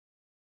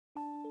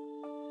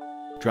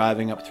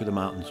Driving up through the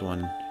mountains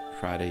one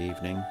Friday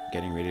evening,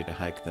 getting ready to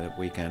hike that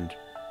weekend,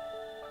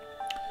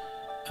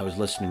 I was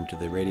listening to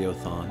the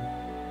radiothon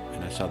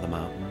and I saw the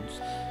mountains,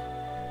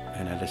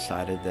 and I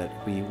decided that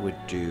we would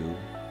do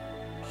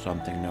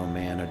something no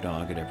man or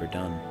dog had ever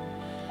done.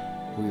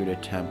 We would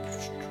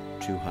attempt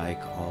to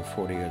hike all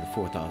 40 or the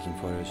 4,000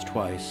 footers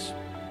twice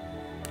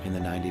in the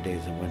 90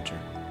 days of winter.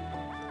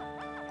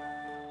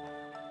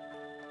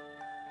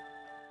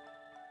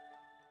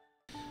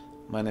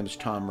 My name is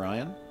Tom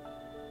Ryan.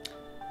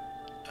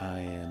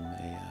 I am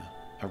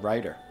a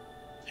writer,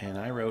 and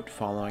I wrote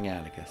following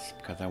Atticus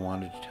because I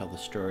wanted to tell the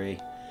story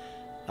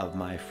of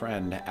my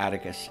friend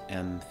Atticus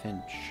M.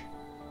 Finch,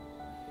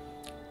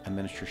 a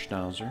miniature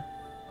schnauzer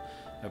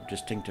of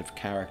distinctive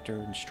character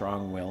and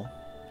strong will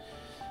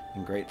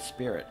and great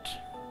spirit.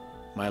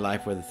 My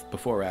life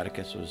before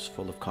Atticus was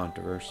full of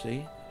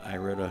controversy. I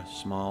wrote a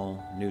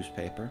small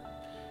newspaper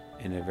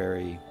in a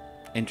very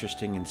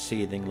interesting and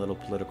seething little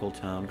political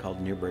town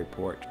called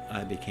Newburyport.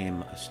 I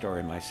became a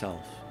story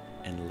myself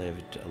and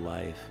lived a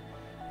life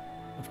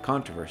of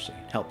controversy.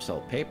 It helped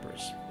sell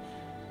papers,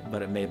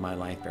 but it made my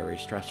life very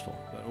stressful.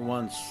 But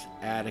once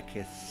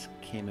Atticus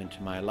came into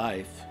my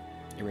life,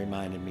 it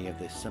reminded me of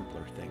the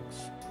simpler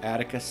things.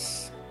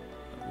 Atticus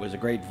was a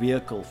great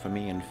vehicle for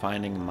me in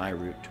finding my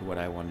route to what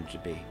I wanted to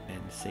be,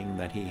 and seeing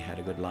that he had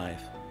a good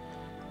life,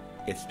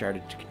 it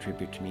started to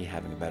contribute to me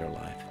having a better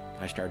life.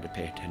 I started to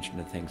pay attention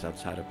to things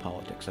outside of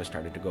politics. I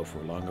started to go for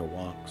longer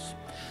walks.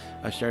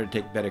 I started to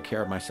take better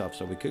care of myself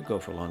so we could go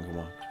for longer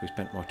walks. We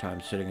spent more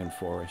time sitting in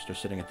forest or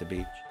sitting at the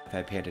beach.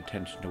 I paid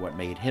attention to what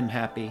made him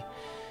happy,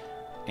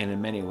 and in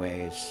many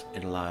ways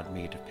it allowed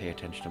me to pay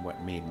attention to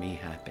what made me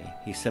happy.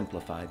 He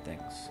simplified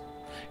things.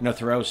 You know,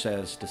 Thoreau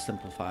says to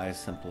simplify,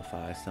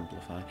 simplify,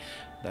 simplify.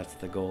 That's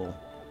the goal.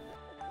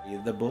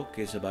 The book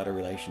is about a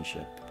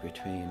relationship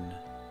between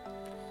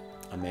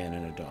a man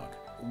and a dog,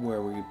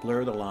 where we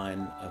blur the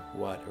line of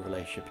what a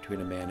relationship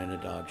between a man and a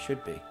dog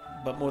should be.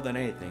 But more than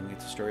anything,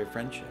 it's a story of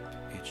friendship.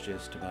 It's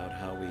just about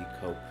how we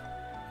cope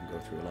and go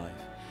through life.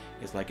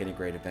 It's like any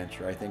great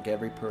adventure. I think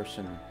every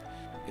person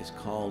is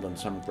called on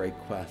some great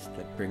quest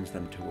that brings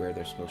them to where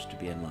they're supposed to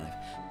be in life.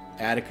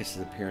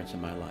 Atticus's appearance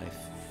in my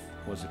life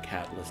was a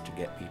catalyst to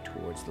get me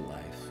towards the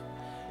life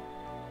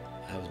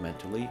I was meant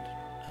to lead.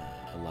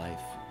 A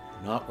life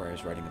not where I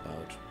was writing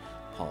about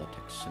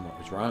politics and what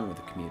was wrong with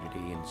the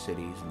community and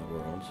cities and the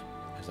world,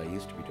 as I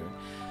used to be doing,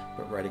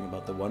 but writing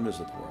about the wonders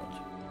of the world.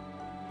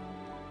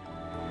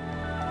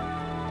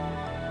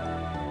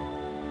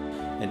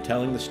 In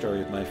telling the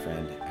story of my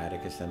friend,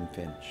 Atticus M.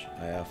 Finch,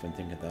 I often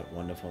think of that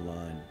wonderful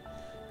line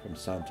from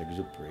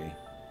Saint-Exupéry.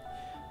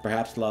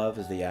 Perhaps love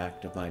is the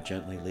act of my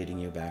gently leading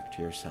you back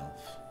to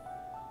yourself.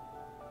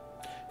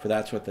 For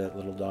that's what that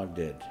little dog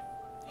did.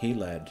 He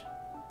led,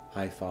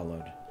 I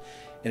followed,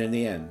 and in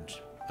the end,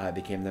 I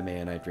became the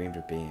man I dreamed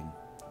of being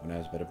when I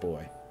was but a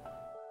boy.